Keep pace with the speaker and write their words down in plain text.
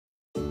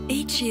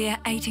Each year,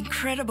 8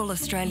 incredible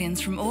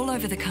Australians from all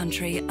over the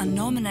country are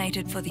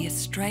nominated for the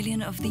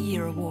Australian of the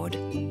Year award.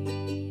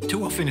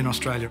 Too often in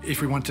Australia,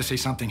 if we want to see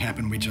something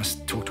happen, we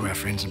just talk to our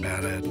friends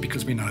about it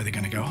because we know they're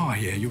going to go, oh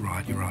yeah, you're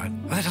right, you're right.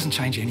 Well, that doesn't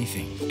change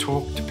anything.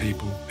 Talk to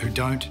people who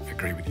don't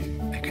agree with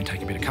you. It can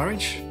take a bit of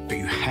courage, but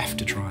you have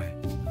to try.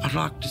 I'd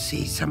like to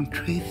see some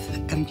truth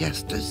and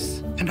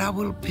justice, and I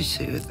will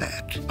pursue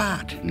that,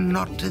 but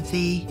not to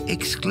the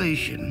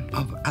exclusion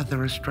of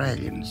other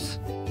Australians.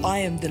 I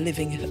am the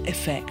living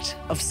effect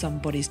of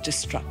somebody's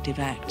destructive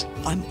act.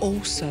 I'm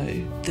also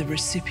the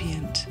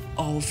recipient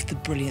of the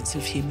brilliance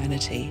of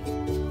humanity.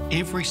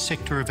 Every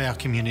sector of our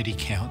community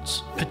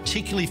counts,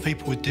 particularly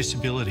people with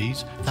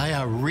disabilities. They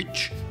are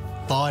rich,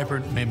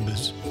 vibrant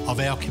members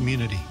of our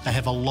community. They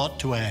have a lot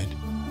to add.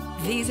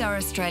 These are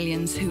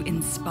Australians who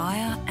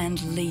inspire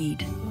and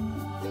lead.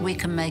 We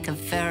can make a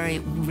very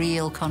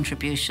real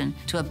contribution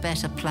to a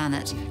better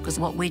planet because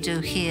what we do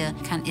here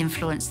can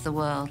influence the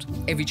world.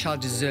 Every child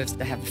deserves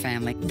to have a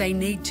family. They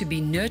need to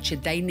be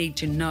nurtured. They need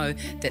to know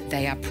that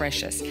they are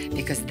precious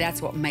because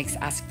that's what makes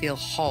us feel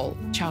whole.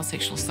 Child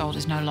sexual assault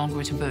is no longer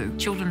a taboo.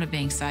 Children are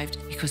being saved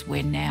because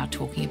we're now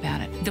talking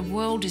about it. The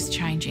world is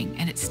changing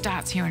and it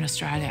starts here in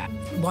Australia.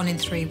 1 in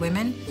 3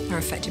 women are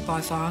affected by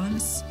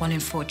violence, 1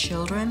 in 4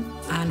 children,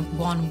 and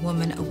 1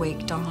 woman a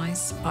week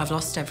dies. I've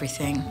lost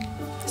everything,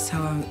 so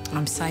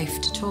I'm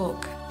safe to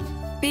talk.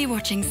 Be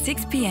watching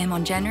 6 p.m.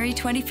 on January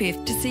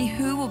 25th to see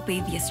who will be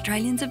the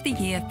Australians of the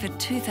Year for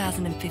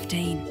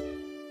 2015.